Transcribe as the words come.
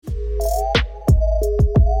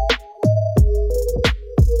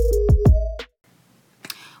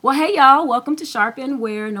Well, hey, y'all. Welcome to Sharpen,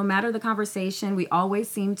 where no matter the conversation, we always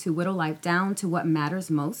seem to whittle life down to what matters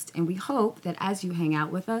most. And we hope that as you hang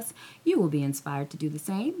out with us, you will be inspired to do the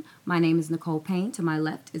same. My name is Nicole Payne. To my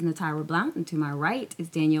left is Natira Blount. And to my right is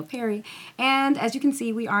Danielle Perry. And as you can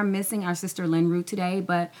see, we are missing our sister Lynn Root today.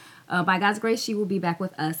 But by God's grace, she will be back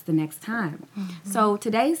with us the next time. So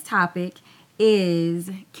today's topic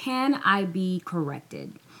is, can I be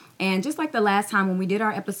corrected? And just like the last time when we did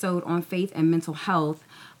our episode on faith and mental health,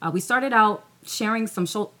 we started out sharing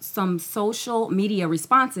some social media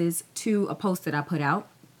responses to a post that I put out.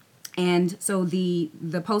 And so the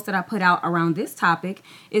post that I put out around this topic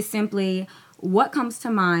is simply, what comes to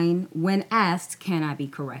mind when asked, can I be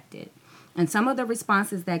corrected? And some of the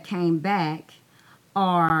responses that came back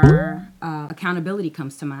are accountability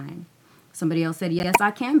comes to mind. Somebody else said, yes, I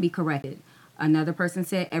can be corrected. Another person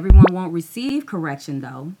said, everyone won't receive correction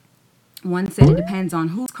though. One said it depends on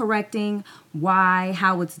who's correcting, why,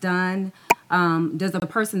 how it's done. Does the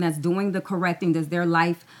person that's doing the correcting, does their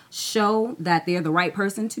life show that they're the right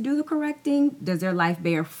person to do the correcting? Does their life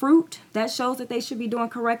bear fruit that shows that they should be doing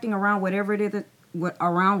correcting around whatever it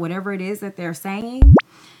is that they're saying?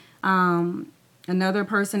 Another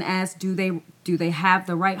person asked, do they have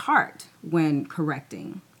the right heart when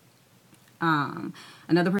correcting?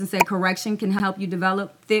 Another person said correction can help you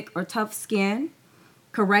develop thick or tough skin.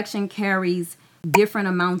 Correction carries different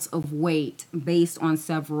amounts of weight based on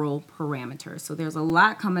several parameters. So there's a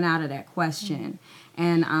lot coming out of that question.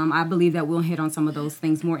 And I believe that we'll hit on some of those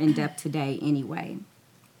things more in depth today anyway.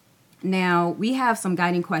 Now, we have some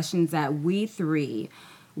guiding questions that we three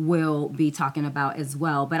will be talking about as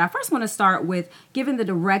well. But I first want to start with giving the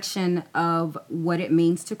direction of what it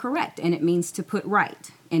means to correct. And it means to put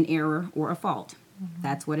right an error or a fault.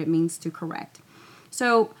 That's what it means to correct.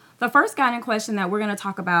 So the first guiding question that we're going to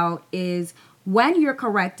talk about is, when you're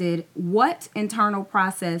corrected, what internal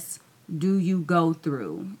process do you go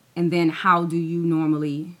through? And then how do you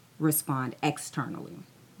normally respond externally?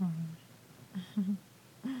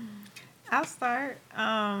 I'll start.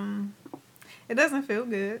 It doesn't feel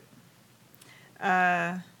good.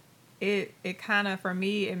 It kind of, for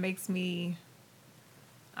me, it makes me,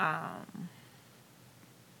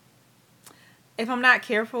 if I'm not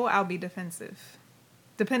careful, I'll be defensive,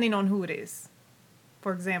 depending on who it is.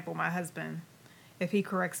 For example, my husband, if he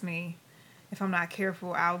corrects me, if I'm not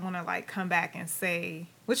careful, I want to like come back and say,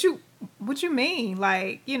 what you mean?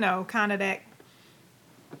 Like, kind of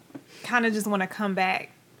just want to come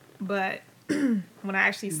back. But when I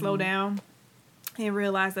actually slow down and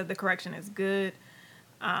realize that the correction is good,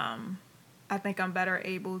 I think I'm better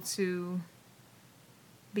able to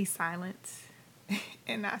be silent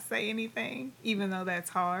and not say anything, even though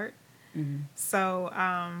that's hard. So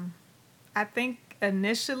I think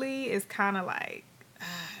initially it's kind of like,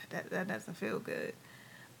 that doesn't feel good.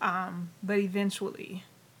 But eventually,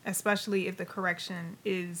 especially if the correction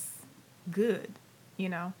is good,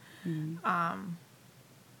 I'm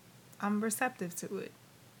receptive to it.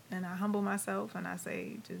 And I humble myself and I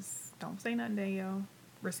say, just don't say nothing, Danielle.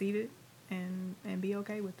 Receive it and be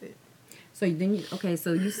okay with it. So then,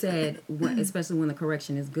 so you said, especially when the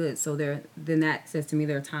correction is good. So then that says to me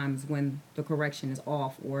there are times when the correction is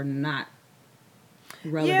off or not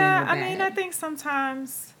relevant or bad. I mean, I think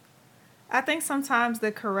sometimes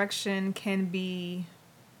the correction can be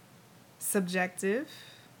subjective,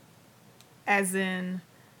 as in,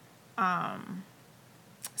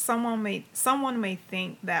 someone may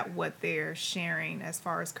think that what they're sharing as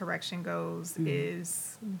far as correction goes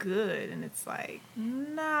is good, and it's like,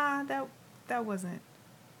 nah, that wasn't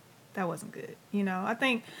good. I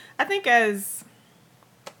think as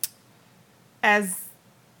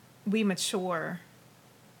we mature,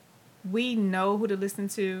 we know who to listen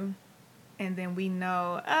to, and then we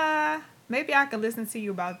know, maybe I can listen to you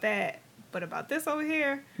about that, but about this over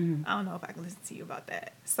here, I don't know if I can listen to you about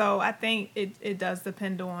that. So I think it does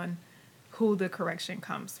depend on who the correction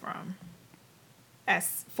comes from.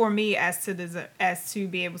 As for me, as to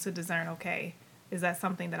be able to discern, okay, is that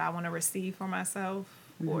something that I want to receive for myself,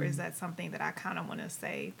 or is that something that I kind of want to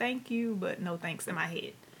say thank you, but no thanks in my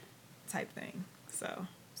head, type thing.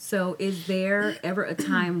 So is there ever a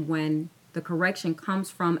time when the correction comes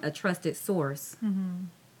from a trusted source,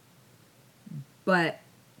 but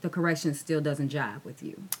the correction still doesn't jive with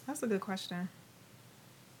you? That's a good question.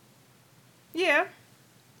 Yeah,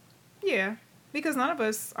 because none of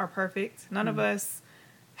us are perfect. None of us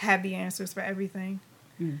have the answers for everything.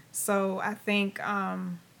 So I think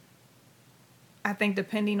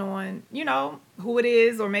depending on, who it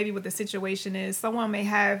is or maybe what the situation is, someone may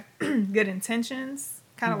have good intentions,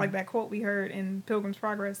 kind of like that quote we heard in Pilgrim's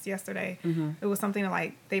Progress yesterday. It was something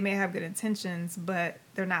like, they may have good intentions, but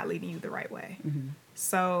they're not leading you the right way.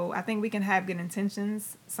 So I think we can have good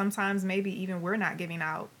intentions. Sometimes maybe even we're not giving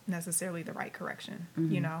out necessarily the right correction,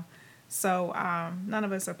 you know. So none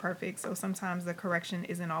of us are perfect. So sometimes the correction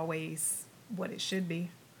isn't always what it should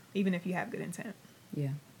be, even if you have good intent. Yeah.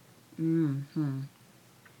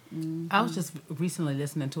 I was just recently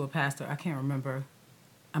listening to a pastor. I can't remember.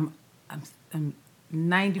 I'm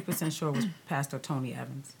 90% sure it was Pastor Tony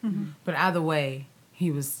Evans. But either way,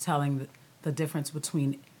 he was telling the difference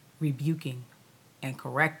between rebuking and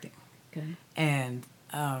correcting. Okay. And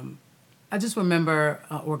I just remember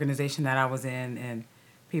an organization that I was in, and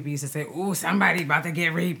people used to say, "Ooh, somebody about to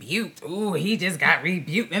get rebuked. Ooh, he just got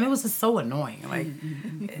rebuked," and it was just so annoying. Like,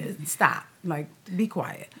 stop. Like, be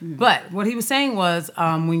quiet. But what he was saying was,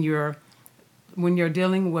 when you're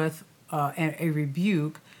dealing with a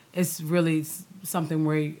rebuke, it's really something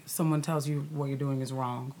where someone tells you what you're doing is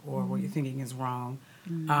wrong or what you're thinking is wrong.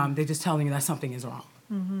 They're just telling you that something is wrong.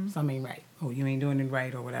 Something ain't right. Oh, you ain't doing it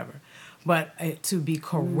right or whatever. But to be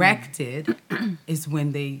corrected is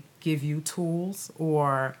when they give you tools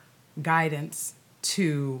or guidance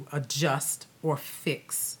to adjust or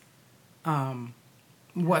fix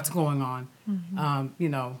what's going on. You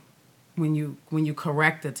know, when you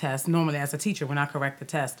correct the test, normally as a teacher, when I correct the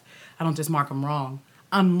test, I don't just mark them wrong,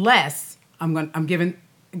 unless I'm giving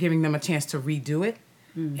them a chance to redo it.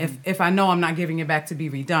 If I know I'm not giving it back to be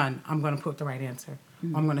redone, I'm going to put the right answer.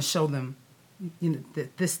 I'm going to show them, you know,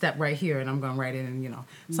 this step right here, and I'm going to write it in, you know,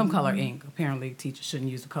 some color ink. Apparently, teachers shouldn't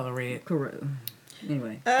use the color red. Correct.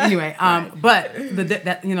 Anyway. But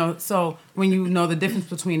that, you know, so when you know the difference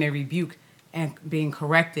between a rebuke and being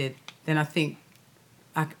corrected, then I think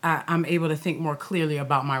I'm able to think more clearly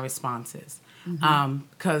about my responses.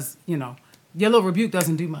 Because, you know, your little rebuke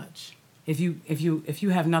doesn't do much. If you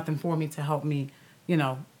have nothing for me to help me, you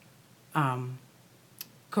know,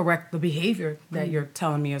 correct the behavior that you're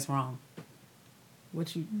telling me is wrong,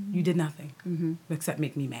 which you did nothing except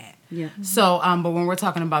make me mad. Yeah. So, but when we're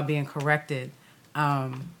talking about being corrected,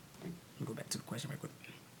 let me go back to the question right quick.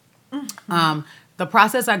 The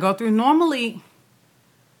process I go through, normally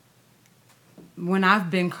when I've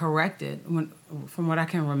been corrected, from what I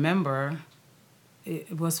can remember,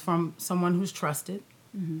 it was from someone who's trusted,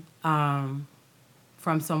 from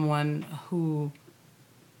someone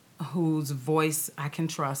whose voice I can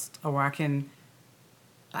trust, or I can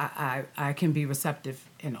be receptive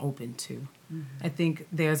and open to. I think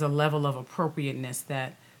there's a level of appropriateness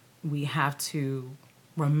that we have to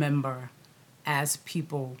remember as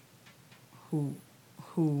people who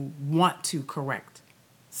want to correct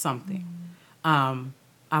something.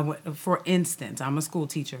 For instance, I'm a school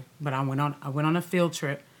teacher, but I went on a field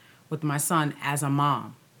trip with my son as a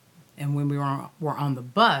mom, and when we were on the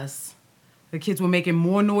bus, the kids were making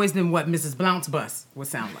more noise than what Mrs. Blount's bus would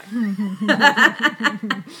sound like.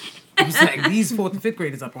 It was like, these 4th and 5th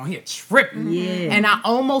graders up on here tripping. Yeah. And I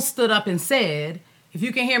almost stood up and said, "If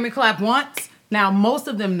you can hear me clap once." Now, most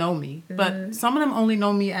of them know me, but some of them only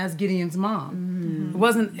know me as Gideon's mom. It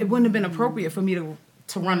wouldn't have been appropriate for me to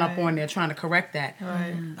run up on there trying to correct that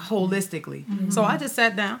holistically. So I just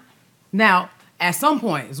sat down. Now, at some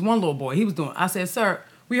point, there's one little boy, I said, "Sir,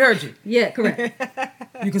 we heard you. Yeah, correct.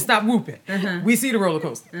 You can stop whooping. We see the roller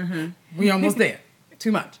coaster. We almost there.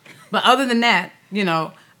 Too much." But other than that, you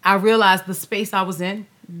know, I realized the space I was in,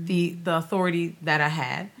 the authority that I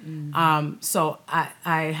had. So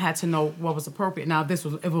I had to know what was appropriate. Now, if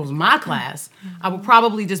it was my class, I would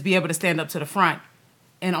probably just be able to stand up to the front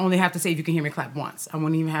and only have to say, "If you can hear me clap once." I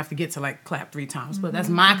wouldn't even have to get to like clap 3 times, but that's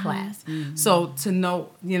my class. So to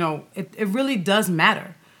know, you know, it really does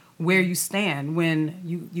matter where you stand when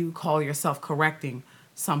you call yourself correcting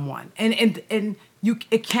someone. And you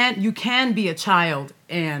can be a child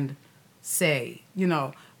and say, you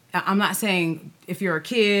know, I'm not saying if you're a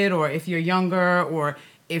kid or if you're younger or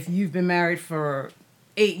if you've been married for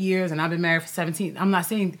 8 years and I've been married for 17, I'm not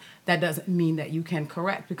saying that doesn't mean that you can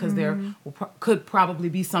correct, because there could probably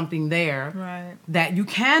be something there that you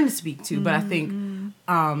can speak to. But I think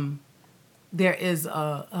there is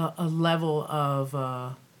a level of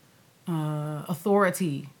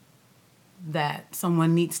authority that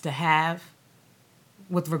someone needs to have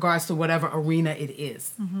with regards to whatever arena it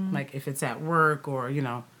is. Like if it's at work or, you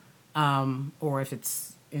know, or if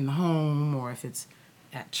it's in the home, or if it's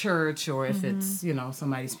at church, or if it's, you know,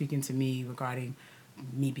 somebody speaking to me regarding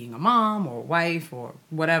me being a mom or a wife or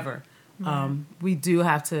whatever. We do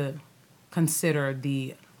have to consider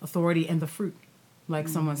the authority and the fruit, like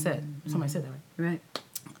someone said. Somebody said that, right?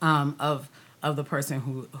 Of the person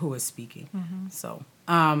who is speaking. So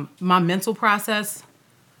my mental process,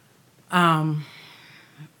 LaTanya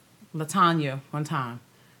one time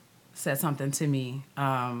said something to me,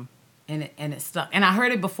 and it stuck. And I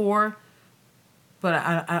heard it before, but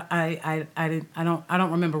I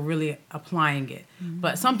don't remember really applying it.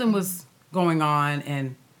 But something was going on,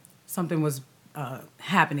 and something was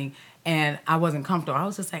happening, and I wasn't comfortable. I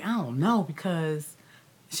was just like, I don't know, because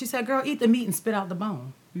she said, "Girl, eat the meat and spit out the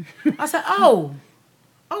bone." I said, "Oh,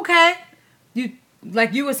 okay." You,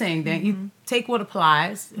 like you were saying, Dan, you take what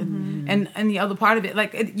applies, and the other part of it,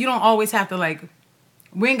 like you don't always have to, like,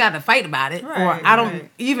 we ain't got to fight about it, or I don't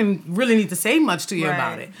even really need to say much to you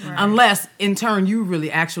about it, unless in turn you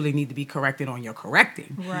really actually need to be corrected on your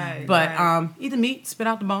correcting. Right. But eat the meat, spit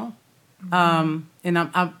out the bone, and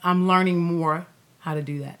I'm learning more how to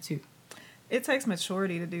do that too. It takes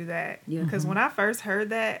maturity to do that. Yeah. Because when I first heard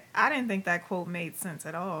that, I didn't think that quote made sense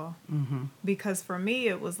at all. Because for me,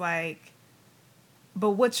 it was like,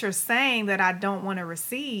 but what you're saying that I don't want to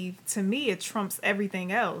receive, to me, it trumps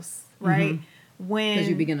everything else, right? Because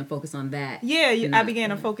you begin to focus on that. Yeah, I began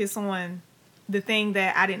to focus on the thing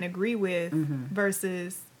that I didn't agree with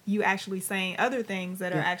versus you actually saying other things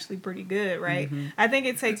that are actually pretty good, right? I think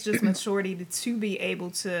it takes just maturity to be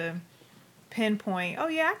able to pinpoint, oh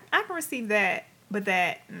yeah, I can receive that, but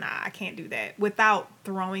that, nah, I can't do that, without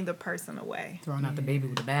throwing the person away. Throwing out the baby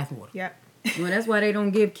with the bathwater. Yep. Well, that's why they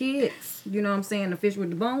don't give kids, you know what I'm saying, the fish with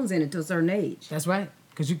the bones in it to a certain age. That's right.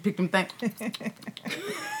 Because you pick them things.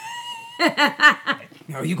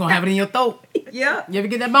 You gonna have it in your throat. Yep. You ever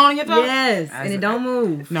get that bone in your throat? Yes, and it don't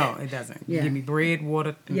move. No, it doesn't. Yeah. Give me bread,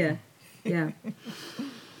 water. Yeah, yeah.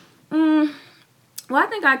 Well, I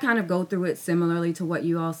think I kind of go through it similarly to what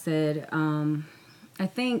you all said. I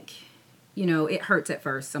think, it hurts at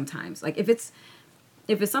first sometimes. Like if it's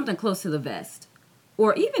something close to the vest,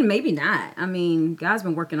 or even maybe not. I mean, God's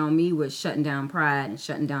been working on me with shutting down pride and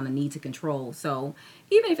shutting down the need to control. So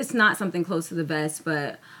even if it's not something close to the vest,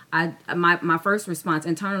 but my first response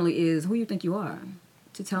internally is, who you think you are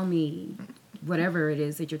to tell me whatever it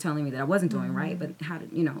is that you're telling me that I wasn't doing right, but how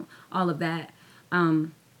to, all of that.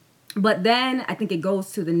 But then I think it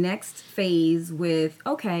goes to the next phase with,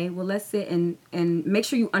 okay, well, let's sit and make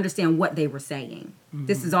sure you understand what they were saying.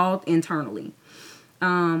 This is all internally.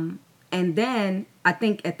 And then I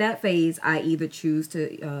think at that phase, I either choose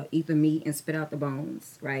to eat the meat and spit out the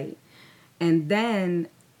bones, right? And then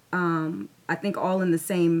I think all in the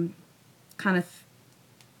same kind of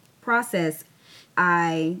process,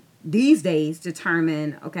 I these days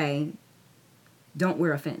determine, okay, don't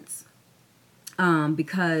wear offense.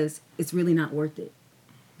 Because it's really not worth it.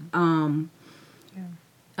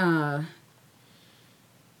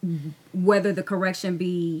 Whether the correction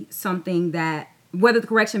be whether the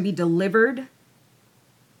correction be delivered,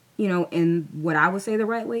 in what I would say the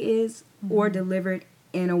right way is, or delivered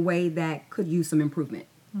in a way that could use some improvement,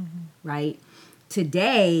 right?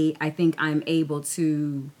 Today, I think I'm able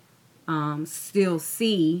to still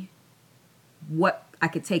see what I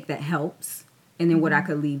could take that helps, and then what I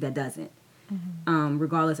could leave that doesn't.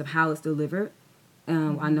 Regardless of how it's delivered.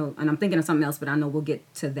 I know, and I'm thinking of something else, but I know we'll get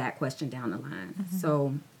to that question down the line.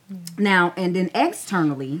 So now, and then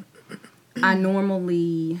externally, I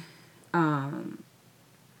normally, okay,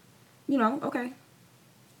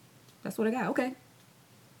 that's what I got. Okay.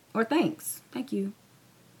 Or thanks. Thank you.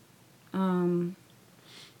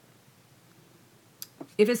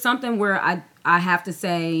 If it's something where I have to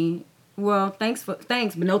say, well, thanks, but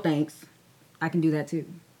no thanks, I can do that too,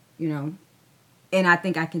 And I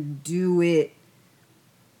think I can do it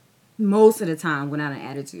most of the time without an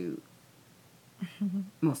attitude.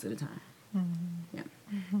 Most of the time. Yeah.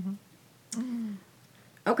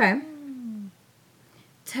 Okay.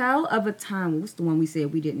 Tell of a time. What's the one we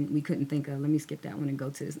said we couldn't think of? Let me skip that one and go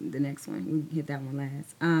to the next one. We hit that one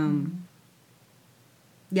last.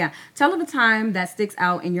 Yeah. Tell of a time that sticks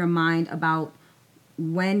out in your mind about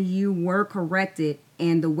when you were corrected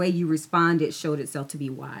and the way you responded showed itself to be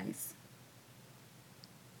wise.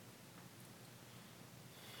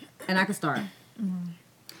 And I can start.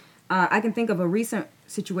 I can think of a recent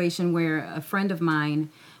situation where a friend of mine,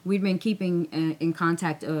 we'd been keeping in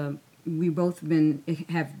contact. We both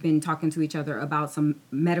have been talking to each other about some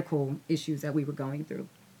medical issues that we were going through.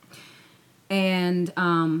 And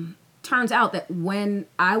turns out that when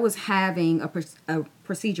I was having a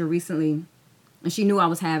procedure recently, and she knew I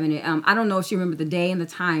was having it. I don't know if she remembered the day and the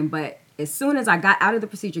time, but as soon as I got out of the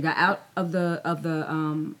procedure, got out of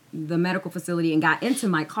the medical facility and got into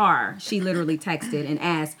my car, she literally texted and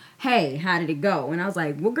asked, "Hey, how did it go?" And I was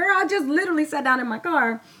like, "Well, girl, I just literally sat down in my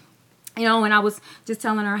car, and I was just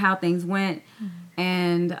telling her how things went."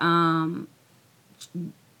 And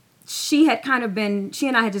she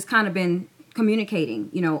and I had just kind of been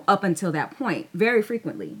communicating, up until that point, very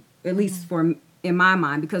frequently, at least in my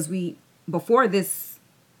mind, because before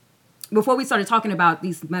we started talking about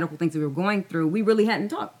these medical things that we were going through, we really hadn't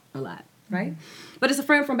talked a lot, right? But it's a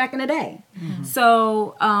friend from back in the day.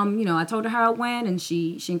 So, I told her how it went, and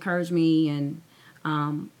she encouraged me, and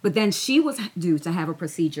but then she was due to have a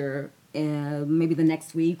procedure maybe the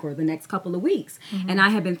next week or the next couple of weeks. And I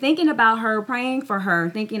had been thinking about her, praying for her,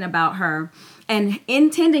 thinking about her, and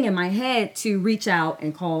intending in my head to reach out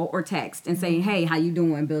and call or text and say, hey, how you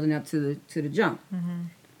doing, building up to the jump.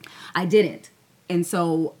 I didn't. And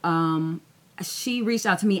so she reached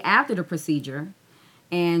out to me after the procedure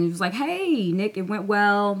and was like, hey, Nick, it went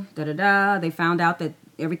well, da-da-da. They found out that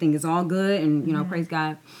everything is all good and, praise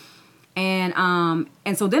God. And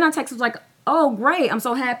so then I texted, was like, oh, great. I'm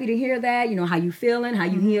so happy to hear that. How you feeling? How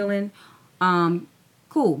you healing?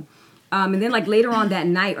 Cool. And then like later on that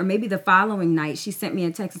night, or maybe the following night, she sent me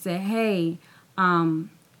a text and said, hey, I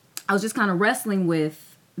was just kind of wrestling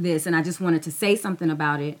with this and I just wanted to say something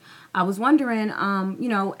about it. I was wondering,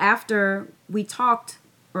 after we talked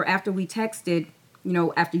or after we texted,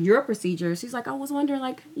 after your procedure, she's like, I was wondering,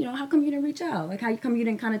 like, how come you didn't reach out? Like, how come you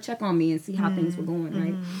didn't kind of check on me and see how things were going,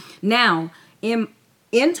 right? Now,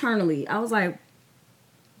 internally, I was like,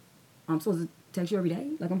 I'm supposed to text you every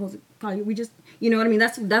day? Like, I'm supposed to call you? We just, you know what I mean?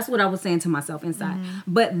 That's what I was saying to myself inside.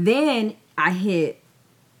 But then I hit,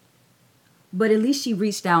 but at least she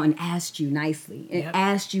reached out and asked you nicely and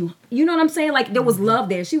asked you, you know what I'm saying? Like, there was love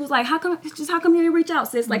there. She was like, how come you didn't reach out,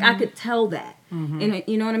 sis? Like, I could tell that. And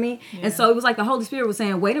you know what I mean? Yeah. And so it was like the Holy Spirit was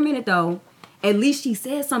saying, wait a minute, though. At least she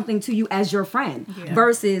said something to you as your friend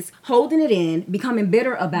versus holding it in, becoming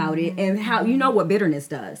bitter about it, and how what bitterness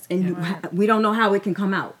does. And we don't know how it can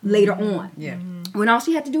come out later on. Yeah. When all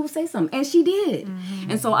she had to do was say something. And she did.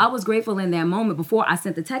 And so I was grateful in that moment. Before I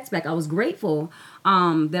sent the text back, I was grateful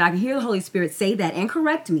that I could hear the Holy Spirit say that and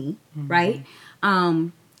correct me, right?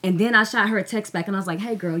 And then I shot her a text back and I was like,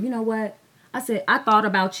 hey, girl, you know what? I said, I thought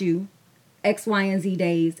about you X, Y, and Z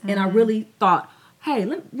days. And I really thought, hey,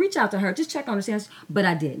 reach out to her. Just check on her. But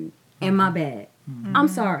I didn't. And my bad. I'm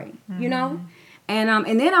sorry. And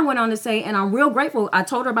then I went on to say, and I'm real grateful. I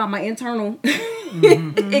told her about my internal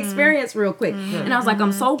experience real quick. And I was like,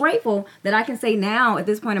 I'm so grateful that I can say now at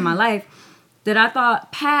this point in my life that I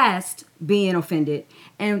thought past being offended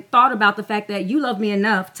and thought about the fact that you love me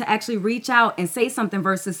enough to actually reach out and say something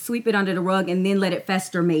versus sweep it under the rug and then let it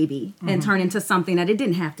fester maybe and turn into something that it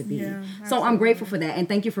didn't have to be. Yeah, so I'm grateful for that. And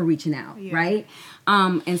thank you for reaching out. Yeah. Right.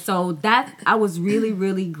 And so that I was really,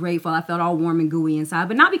 really grateful. I felt all warm and gooey inside,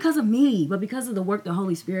 but not because of me, but because of the work the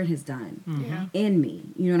Holy Spirit has done in me.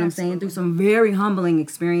 You know what I'm saying? Through some very humbling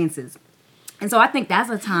experiences. And so I think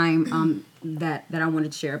that's a time that I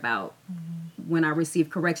wanted to share about when I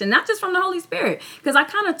received correction, not just from the Holy Spirit, because I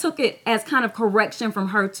kind of took it as kind of correction from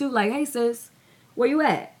her too, like, hey sis, where you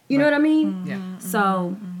at? You know what I mean? Yeah.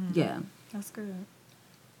 So, yeah. That's good.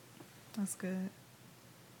 That's good.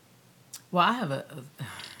 Well, I have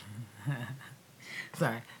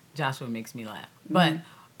sorry, Joshua makes me laugh, but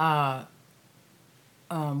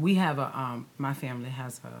we have my family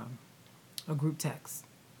has a group text,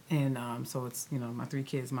 and so it's my 3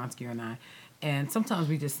 kids, Montague and I. And sometimes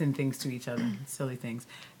we just send things to each other, silly things.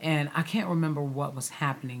 And I can't remember what was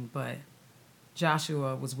happening, but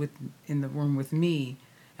Joshua was in the room with me,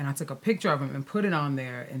 and I took a picture of him and put it on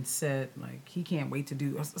there and said, like, he can't wait to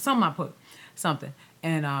do something. I put something.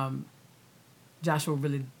 And Joshua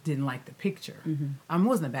really didn't like the picture. It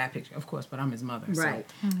wasn't a bad picture, of course, but I'm his mother. Right.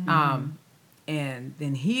 So, and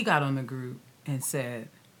then he got on the group and said,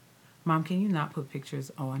 Mom, can you not put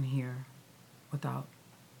pictures on here without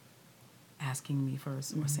asking me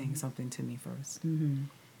first or saying something to me first? And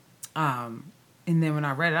then when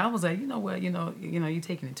I read it, I was like, you know what, you're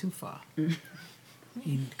taking it too far. You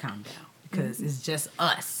need to calm down because it's just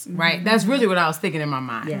us, right? That's really what I was thinking in my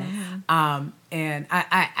mind. Yeah. And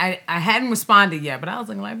I hadn't responded yet, but I was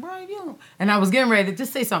like, bro, you don't. And I was getting ready to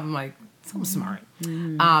just say something like something smart.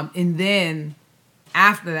 And then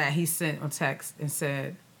after that, he sent a text and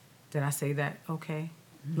said, did I say that okay?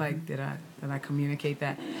 Like, did I communicate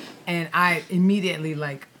that? And I immediately,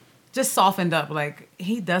 like, just softened up. Like, if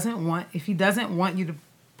he doesn't want you to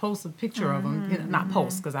post a picture of him, not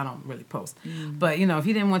post, because I don't really post. But, if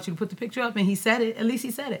he didn't want you to put the picture up and he said it, at least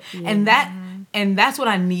he said it. Yeah. And that's what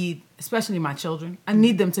I need, especially my children. I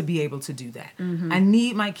need them to be able to do that. I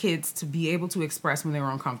need my kids to be able to express when they're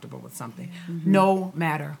uncomfortable with something, no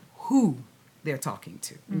matter who they're talking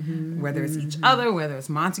to. Whether it's each other, whether it's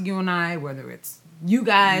Montague and I, whether it's you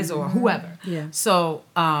guys or whoever. Yeah. So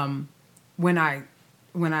when I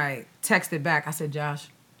texted back, I said, Josh,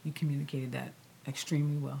 you communicated that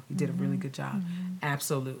extremely well. He did a really good job.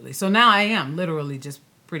 Absolutely. So now I am literally just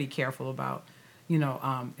pretty careful about,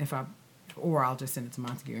 if or I'll just send it to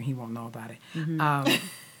Montague and he won't know about it.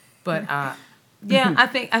 But yeah, I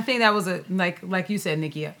think that was like you said,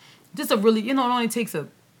 Nikki, just a really, it only takes a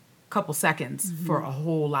couple seconds for a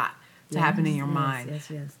whole lot to happen in your mind.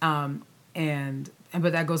 Yes.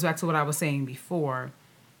 But that goes back to what I was saying before.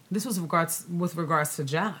 This was with regards to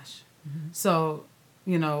Josh. So,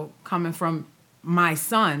 coming from my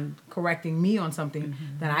son correcting me on something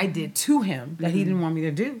that I did to him that he didn't want me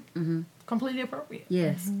to do, completely appropriate.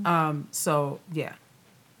 Yes. So yeah,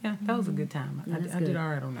 that was a good time. I did all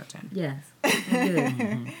right on that time. Yes.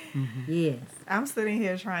 Good. Yes. I'm sitting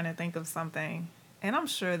here trying to think of something, and I'm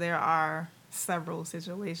sure there are several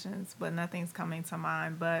situations, but nothing's coming to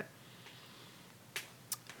mind. But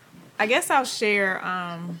I guess I'll share.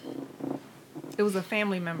 It was a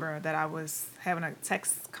family member that I was having a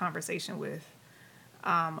text conversation with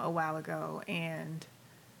a while ago, and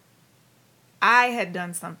I had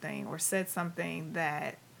done something or said something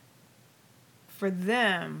that for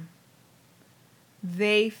them,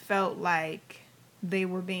 they felt like they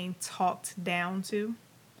were being talked down to.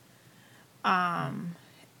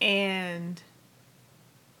 And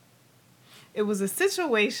it was a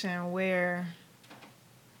situation where,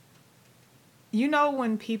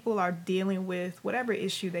 when people are dealing with whatever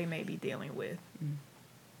issue they may be dealing with,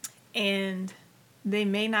 and they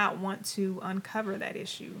may not want to uncover that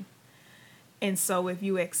issue. And so if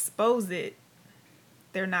you expose it,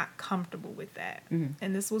 they're not comfortable with that.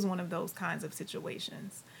 And this was one of those kinds of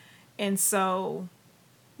situations. And so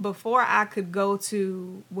before I could go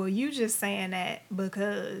to, well, you just saying that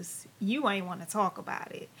because you ain't want to talk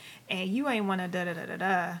about it and you ain't want to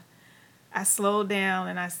da-da-da-da-da, I slowed down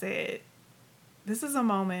and I said, this is a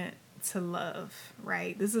moment to love,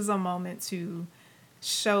 right? This is a moment to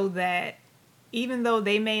show that even though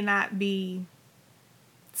they may not be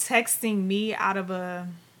texting me out of a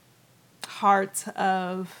heart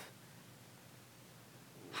of,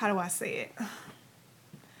 how do I say it?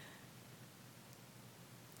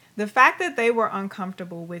 The fact that they were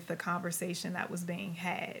uncomfortable with the conversation that was being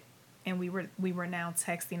had, and we were now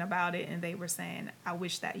texting about it, and they were saying, I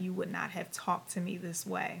wish that you would not have talked to me this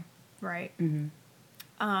way, right?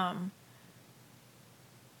 I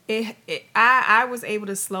was able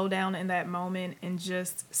to slow down in that moment and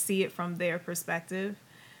just see it from their perspective.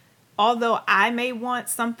 Although I may want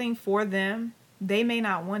something for them, they may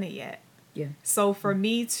not want it yet. Yeah. So for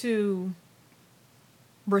me to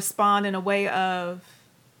respond in a way of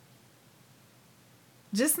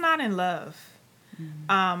just not in love,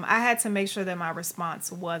 I had to make sure that my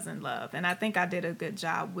response was in love. And I think I did a good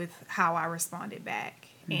job with how I responded back.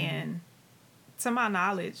 And to my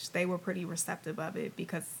knowledge, they were pretty receptive of it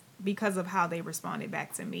because of how they responded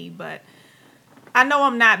back to me. But I know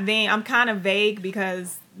I'm kind of vague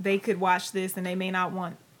because they could watch this and they may not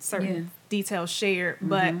want certain details shared.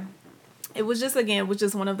 But it was just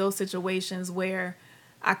one of those situations where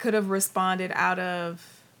I could have responded out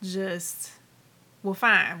of just, well,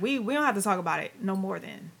 fine, we don't have to talk about it no more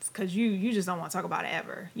then, because you just don't want to talk about it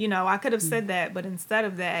ever. I could have said that, but instead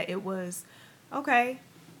of that, it was, okay,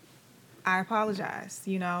 I apologize,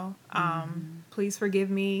 please forgive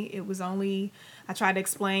me. It was only, I tried to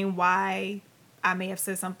explain why I may have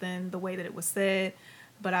said something the way that it was said,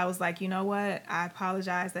 but I was like, you know what? I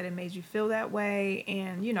apologize that it made you feel that way,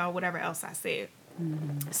 and, whatever else I said.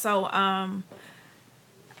 So,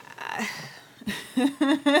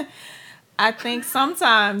 I think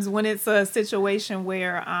sometimes when it's a situation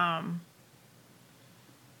where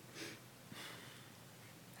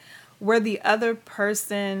the other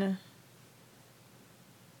person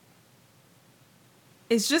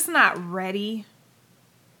is just not ready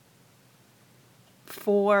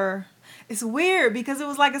for, it's weird because it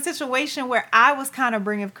was like a situation where I was kind of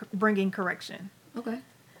bringing correction. Okay.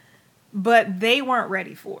 But they weren't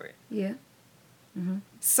ready for it. Yeah.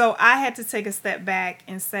 So I had to take a step back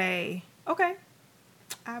and say, okay,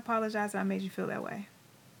 I apologize that I made you feel that way.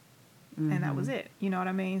 And that was it. You know what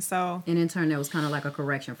I mean? So, and in turn, that was kind of like a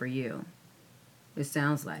correction for you. It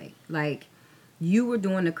sounds like you were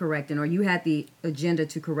doing the correcting, or you had the agenda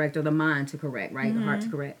to correct, or the mind to correct, right? The heart to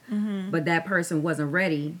correct. But that person wasn't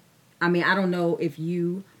ready. I mean, I don't know if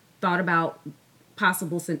you thought about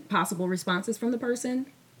possible responses from the person,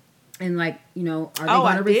 and are they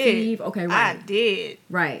going to receive? Okay, right. I did.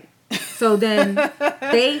 Right. So then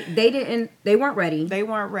they weren't ready. They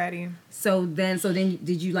weren't ready. So then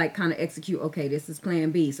did you kind of execute, okay, this is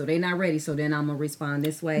plan B. So they're not ready. So then I'm going to respond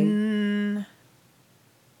this way.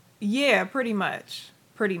 Yeah, pretty much.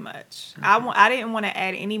 Okay. I didn't want to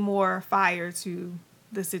add any more fire to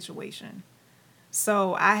the situation.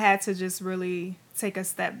 So I had to just really take a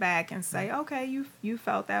step back and say, okay, you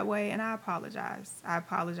felt that way, and I apologize. I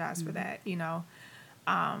apologize for that, you know.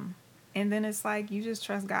 And then it's like you just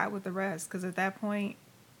trust God with the rest, because at that point,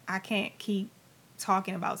 I can't keep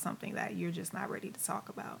talking about something that you're just not ready to talk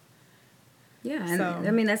about. Yeah, and So-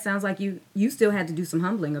 I mean that sounds like you still had to do some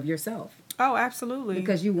humbling of yourself Oh, absolutely.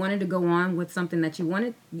 because you wanted to go on with something that you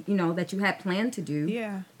wanted, you know, that you had planned to do.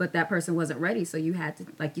 Yeah. But that person wasn't ready, so you had to,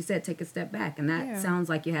 like you said, take a step back, and that Yeah. sounds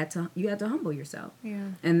like you had to humble yourself. Yeah.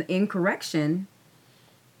 And in correction,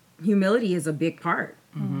 humility is a big part.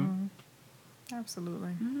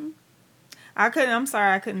 Absolutely. I'm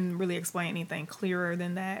sorry I couldn't really explain anything clearer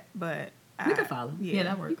than that, but You can follow. Yeah,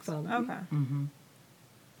 that You works. can follow. Okay.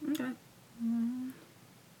 Okay.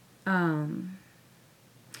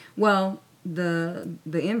 Well, the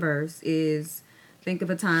inverse is think of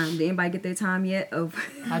a time. Did anybody get their time yet? Of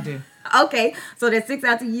I do. okay, so that sticks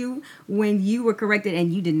out to you when you were corrected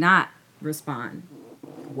and you did not respond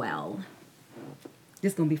well.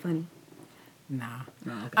 This gonna be funny. Nah.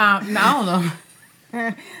 Oh, okay. No, I don't know.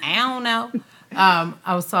 I don't know.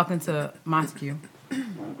 I was talking to Montague,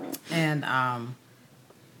 and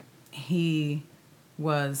he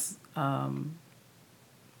was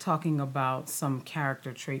talking about some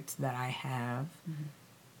character traits that I have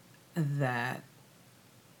that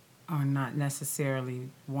are not necessarily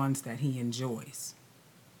ones that he enjoys.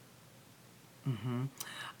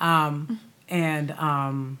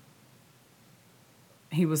 And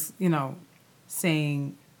he was,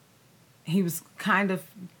 saying he was kind of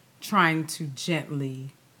trying to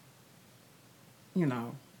gently,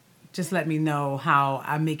 just let me know how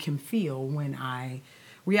I make him feel when I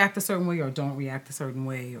react a certain way or don't react a certain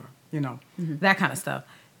way, or, that kind of stuff.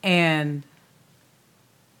 And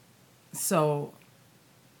so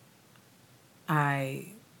I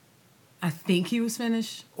think he was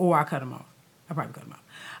finished, or I cut him off. I probably cut him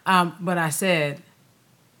off. But I said,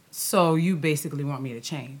 so you basically want me to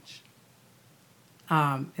change.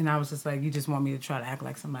 And I was just like, you just want me to try to act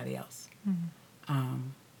like somebody else.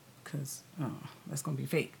 Because that's going to be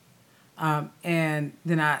fake. And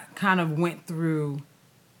then I kind of went through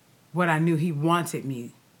what I knew he wanted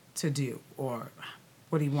me to do, or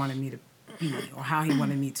what he wanted me to be, or how he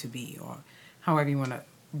wanted me to be, or however you want to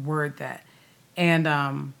word that. And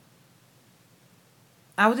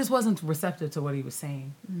I just wasn't receptive to what he was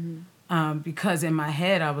saying. Because in my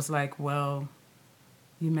head, I was like, well,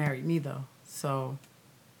 you married me, though. So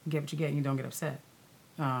you get what you get and you don't get upset.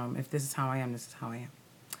 If this is how I am, this is how I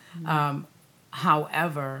am.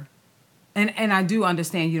 However, and I do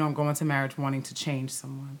understand you don't go into marriage wanting to change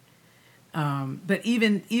someone. But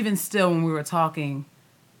even still, when we were talking,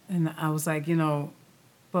 and I was like,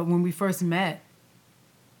 but when we first met,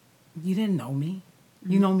 you didn't know me.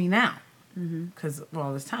 You know me now because of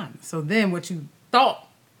all this time. So then what you thought,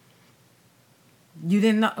 you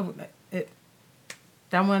didn't know it.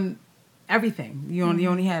 That one, everything. You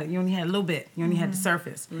only had a little bit. You only had the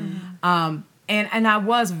surface. And I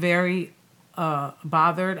was very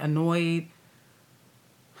bothered, annoyed.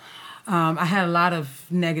 I had a lot of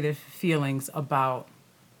negative feelings about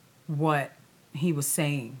what he was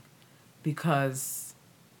saying, because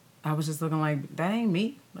I was just looking like, that ain't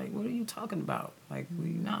me. Like, what are you talking about? Like,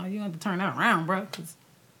 you have to turn that around, bro, because,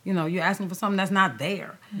 you're asking for something that's not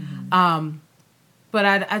there. But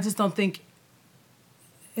I just don't think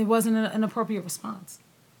it wasn't an appropriate response.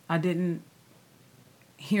 I didn't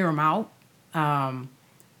hear him out.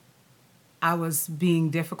 I was being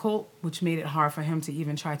difficult, which made it hard for him to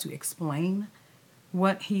even try to explain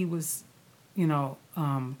what he was,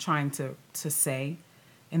 trying to say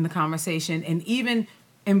in the conversation.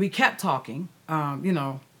 And we kept talking.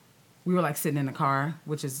 We were like sitting in the car,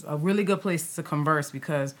 which is a really good place to converse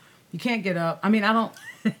because you can't get up. I mean, I don't.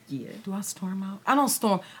 Yeah. Do I storm out? I don't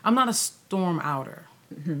storm. I'm not a storm outer.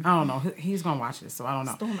 I don't know. He's gonna watch this, so I don't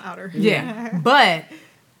know. Storm outer. Yeah, but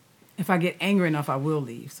if I get angry enough, I will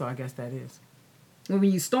leave. So I guess that is. Well,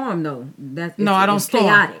 when you storm, though, I don't storm.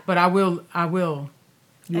 Chaotic. But I will.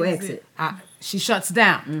 You exit. She shuts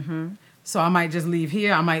down. So I might just leave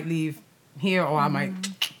here. I might leave here, or I might.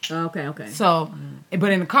 Okay. So,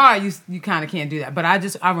 but in the car, you kind of can't do that. But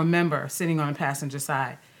I remember sitting on the passenger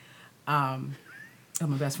side. Of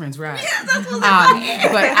my best friend's ride. Yeah, that's what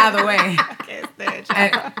but either way,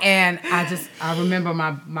 and I remember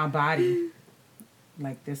my body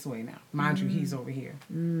like this way now. Mind you, he's over here,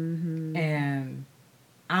 and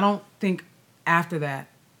I don't think after that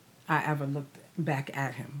I ever looked back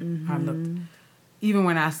at him. I looked, even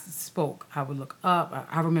when I spoke, I would look up.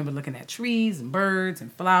 I remember looking at trees and birds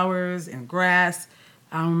and flowers and grass.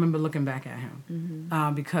 I don't remember looking back at him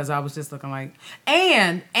because I was just looking like,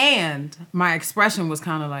 and my expression was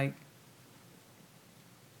kind of like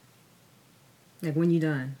when you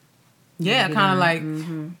done. Yeah, kind of like,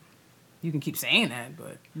 you can keep saying that,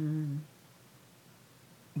 but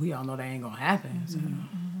we all know that ain't gonna happen. So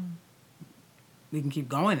we can keep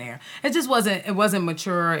going there. It just wasn't. It wasn't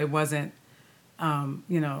mature. It wasn't.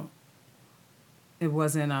 It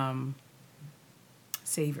wasn't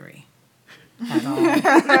savory at all.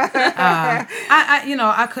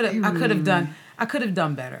 I could have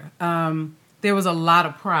done better. There was a lot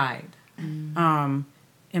of pride in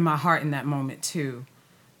my heart in that moment too.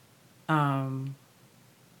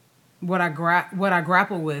 What I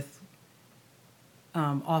grapple with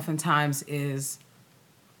oftentimes is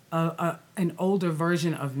an older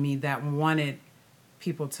version of me that wanted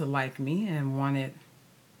people to like me and wanted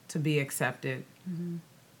to be accepted,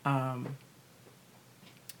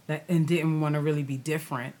 and didn't want to really be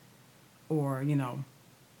different, or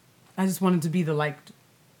I just wanted to be the liked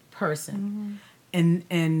person,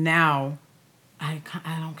 and now I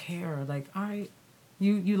don't care. Like, all right,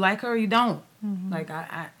 you like her or you don't. Like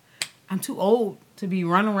I'm too old to be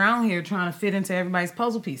running around here trying to fit into everybody's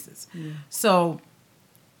puzzle pieces. So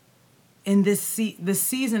in this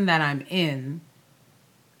season that I'm in,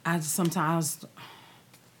 I just sometimes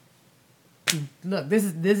look, this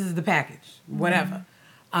is the package, whatever.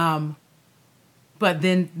 But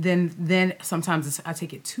then sometimes I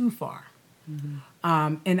take it too far.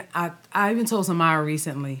 And I even told Samara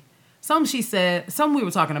recently, something we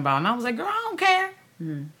were talking about, and I was like, girl, I don't care.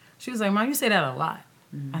 She was like, Mom, you say that a lot.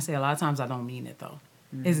 I say a lot of times I don't mean it though.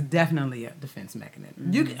 It's definitely a defense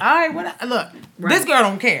mechanism. You can, all right, look, this girl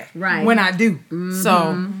don't care when I do.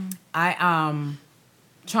 So I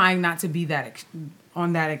trying not to be that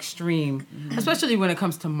on that extreme, especially when it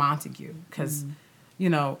comes to Montague, because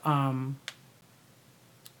we're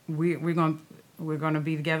gonna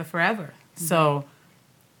be together forever. So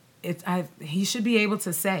he should be able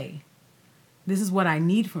to say, this is what I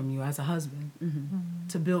need from you as a husband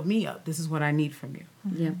to build me up. This is what I need from you.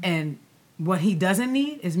 Yeah. And what he doesn't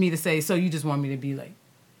need is me to say, so you just want me to be like,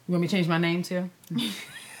 you want me to change my name too? You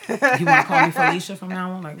want to call me Felicia from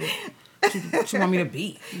now on? Like, what you want me to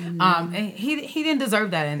be? And he didn't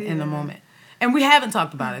deserve that in the moment. And we haven't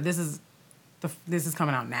talked about it. This is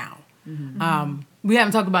coming out now. We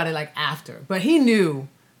haven't talked about it like after, but he knew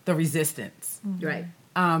the resistance. Right.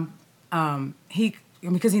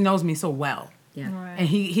 Because he knows me so well. Yeah. Right. And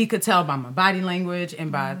he could tell by my body language and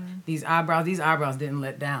by these eyebrows. These eyebrows didn't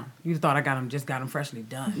let down. You thought I got them freshly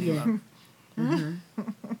done. Yeah.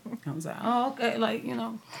 I was like, oh, okay. Like,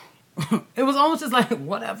 it was almost just like,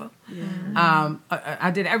 whatever. Yeah. I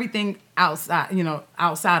did everything outside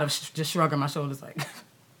of just shrugging my shoulders like,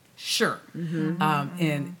 sure.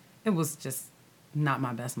 And it was just not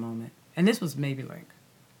my best moment. And this was maybe like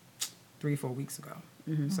 3-4 weeks ago.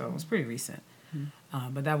 So it was pretty recent.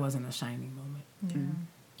 But that wasn't a shining moment. Yeah.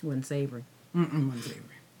 Wasn't savory. Wasn't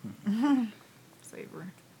savory. Savory.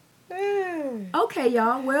 Okay,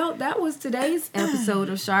 y'all. Well, that was today's episode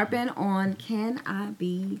of Sharpen on Can I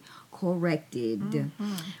Be Corrected?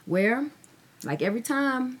 Where, like every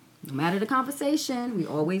time, no matter the conversation, we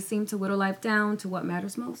always seem to whittle life down to what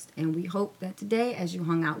matters most. And we hope that today, as you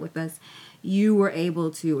hung out with us, you were able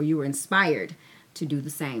to, or you were inspired to do the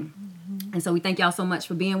same. And so we thank y'all so much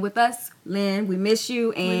for being with us. Lynn, we miss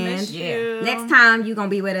you. And next time you're going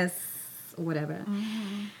to be with us or whatever.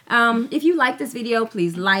 If you like this video,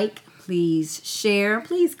 please like, please share,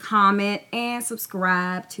 please comment, and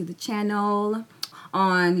subscribe to the channel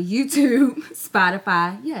on YouTube,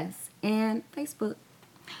 Spotify, and Facebook.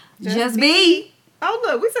 Just be. Oh,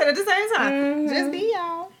 look, we said it at the same time. Just be,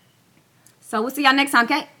 y'all. So we'll see y'all next time,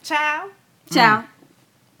 okay? Ciao. Ciao.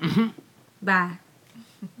 Bye.